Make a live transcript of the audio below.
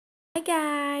Hi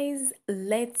guys,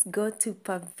 let's go to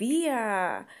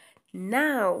Pavia.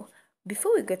 Now,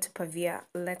 before we get to Pavia,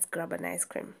 let's grab an ice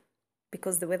cream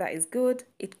because the weather is good.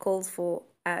 It calls for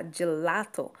a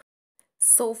gelato.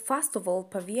 So first of all,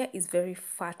 Pavia is very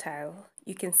fertile.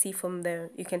 You can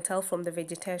tell from the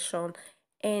vegetation,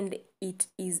 and it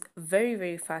is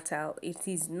very fertile. It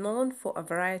is known for a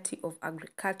variety of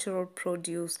agricultural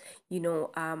produce,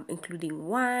 including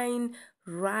wine,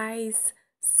 rice,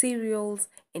 cereals,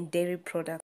 and dairy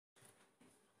products.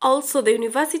 Also, the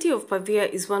University of Pavia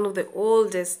is one of the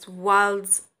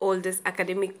world's oldest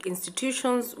academic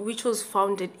institutions, which was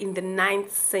founded in the 9th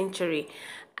century.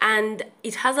 And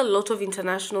it has a lot of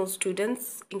international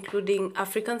students, including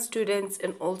African students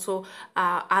and also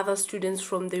other students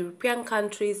from the European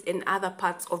countries and other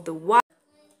parts of the world.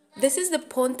 This is the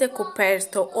Ponte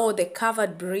Coperto, or the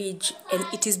covered bridge, and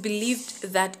it is believed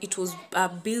that it was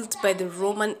built by the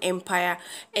Roman Empire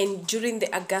and during the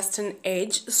Augustan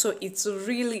age, so it's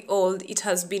really old. It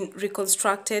has been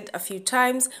reconstructed a few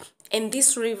times, and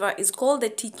this river is called the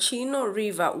Ticino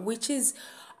River, which is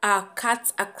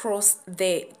cuts across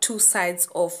the two sides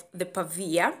of the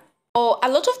Pavia. Oh, a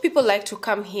lot of people like to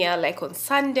come here like on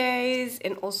Sundays,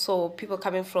 and also people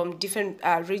coming from different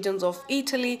regions of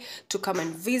Italy to come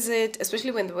and visit,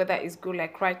 especially when the weather is good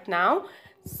like right now.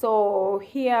 So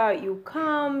here you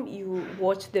come, you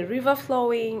watch the river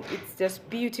flowing. It's just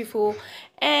beautiful,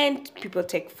 and people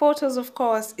take photos, of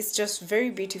course. It's just very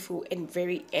beautiful and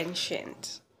very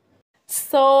ancient.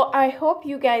 So I hope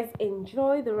you guys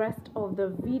enjoy the rest of the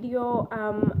video.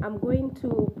 I'm going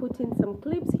to put in some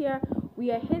clips here. We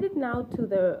are headed now to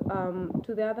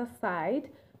the other side,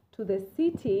 to the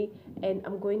city, and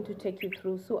I'm going to take you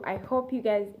through. So I hope you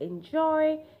guys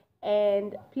enjoy,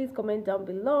 and please comment down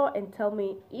below and tell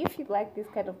me if you like this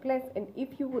kind of place and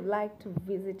if you would like to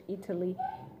visit Italy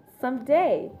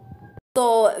someday.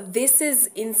 So this is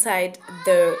inside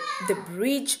the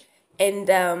bridge,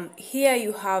 and here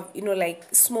you have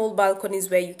like small balconies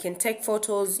where you can take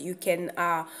photos. You can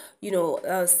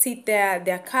sit there.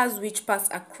 There are cars which pass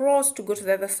across to go to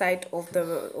the other side of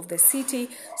the city.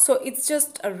 So it's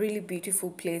just a really beautiful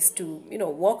place to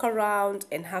walk around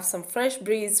and have some fresh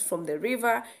breeze from the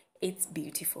river. It's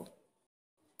beautiful.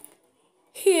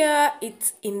 Here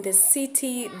it's in the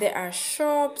city. There are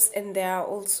shops, and there are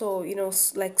also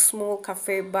like small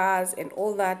cafe bars and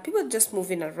all that. People just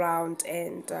moving around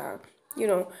and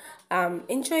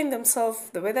enjoying themselves.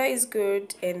 The weather is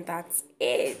good, and that's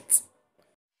it.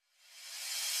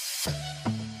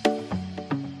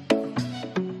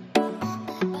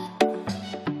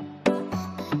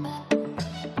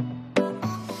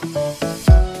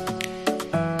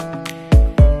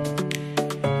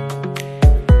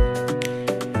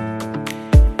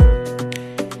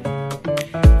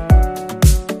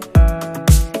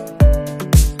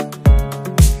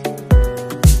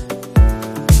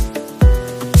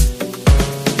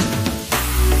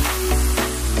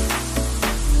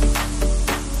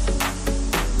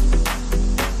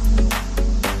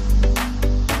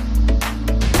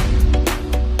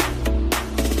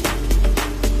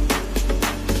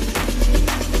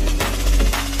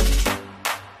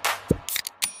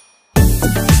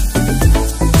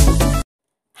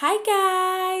 Hi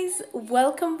guys,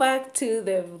 welcome back to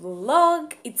the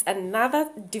vlog. It's another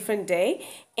different day,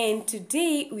 and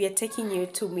today we are taking you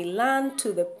to Milan,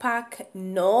 to the Park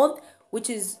North,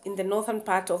 which is in the northern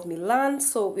part of Milan.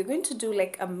 So we're going to do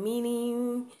like a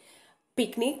mini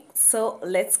picnic, so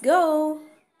let's go.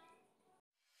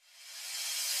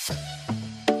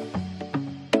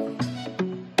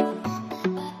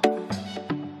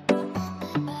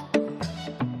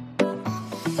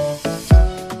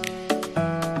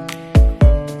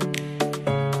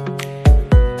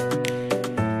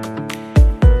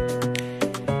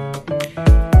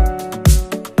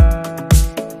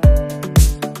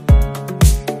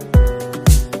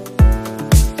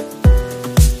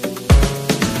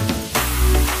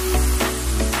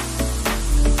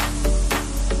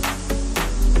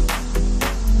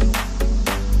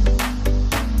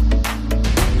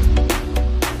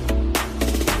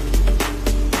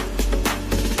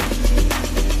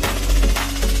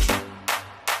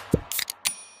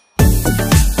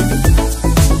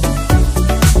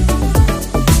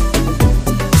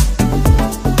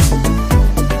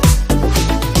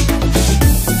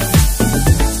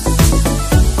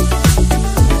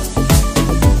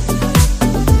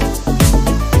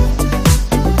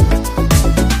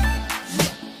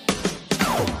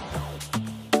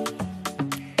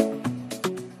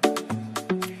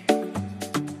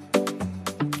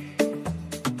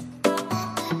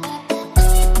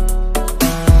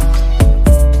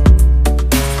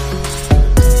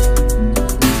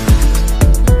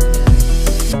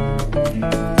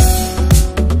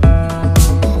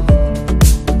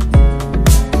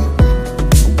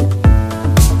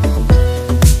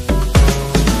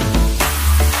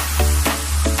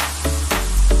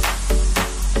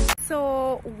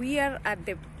 so we are at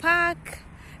the park.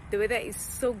 The weather is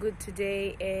so good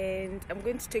today, and I'm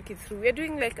going to take you through. We're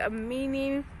doing like a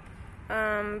mini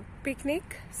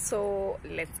picnic, so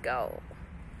let's go.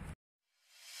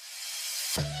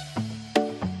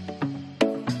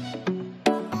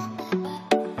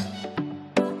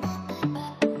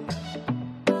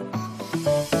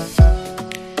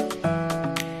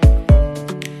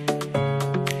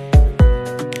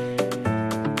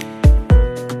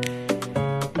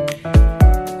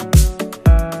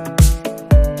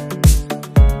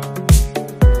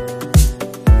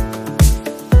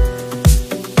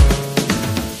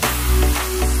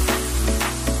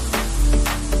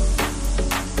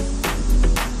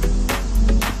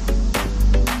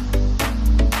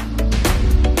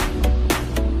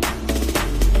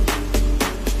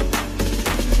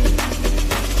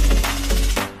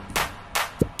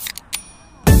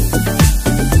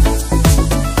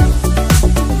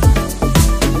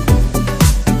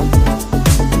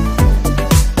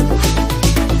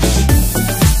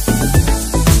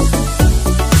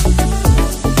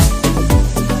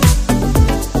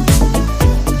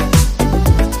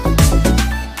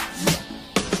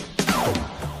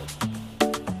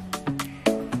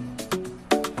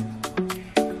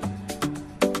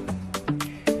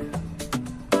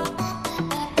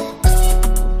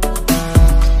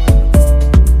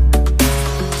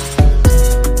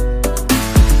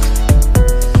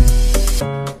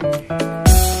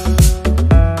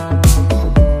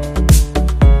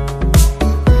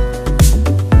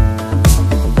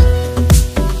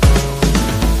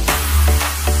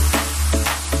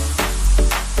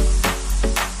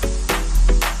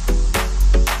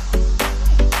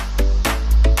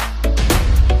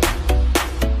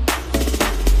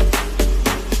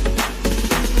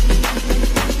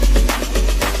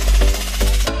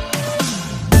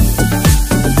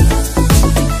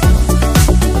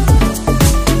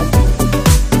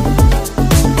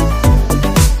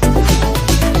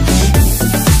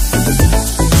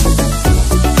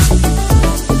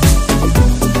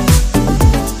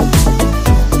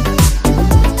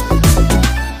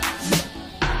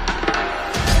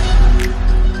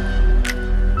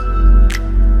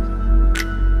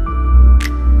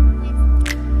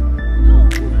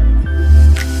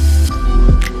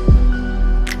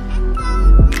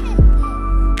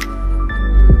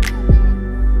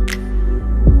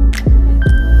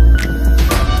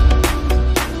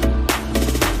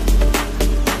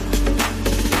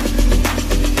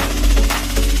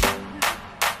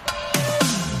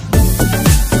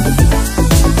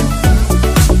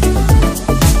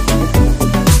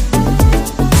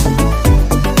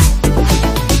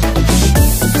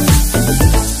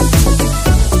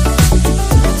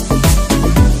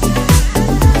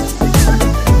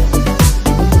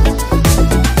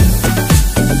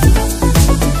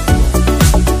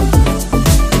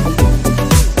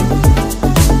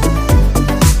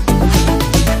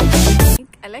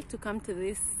 Come to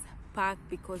this park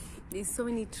because there's so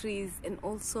many trees, and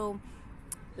also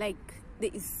like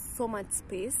there is so much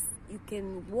space. You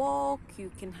can walk,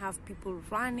 you can have people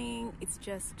running. It's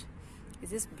just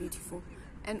beautiful,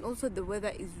 and also the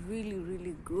weather is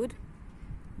really good.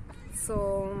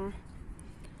 So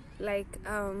like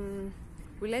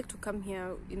we like to come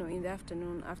here, you know, in the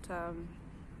afternoon after,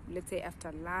 let's say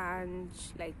after lunch,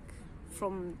 like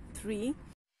from 3.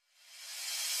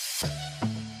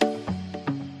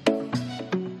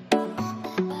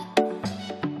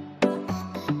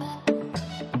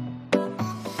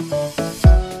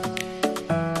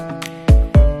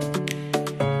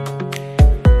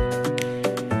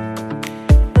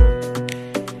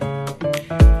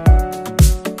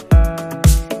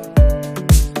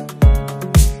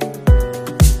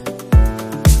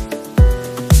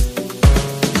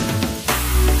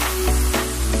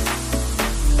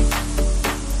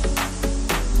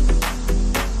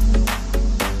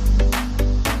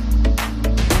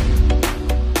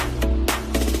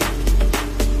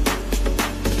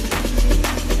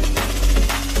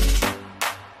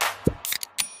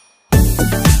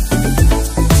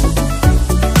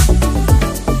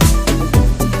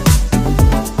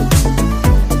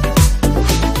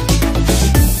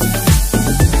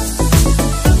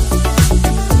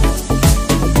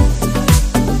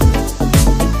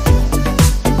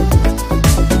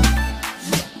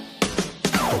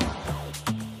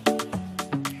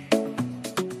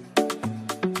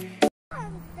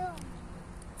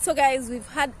 So guys, we've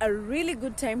had a really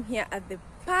good time here at the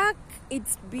park.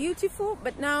 It's beautiful,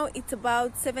 but now it's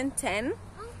about 7:10,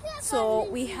 so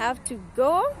we have to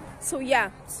go. So yeah,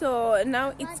 so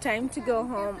now it's time to go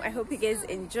home. I hope you guys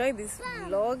enjoy this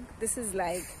vlog. This is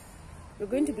like we're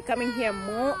going to be coming here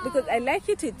more because I like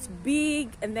it. It's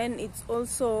big, and then it's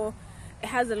also, it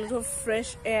has a lot of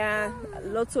fresh air,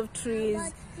 lots of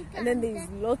trees, and then there's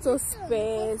lots of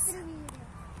space.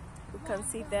 You can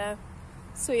see there.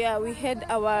 So yeah, we had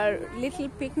our little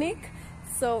picnic,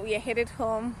 so we are headed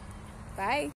home.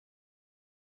 Bye.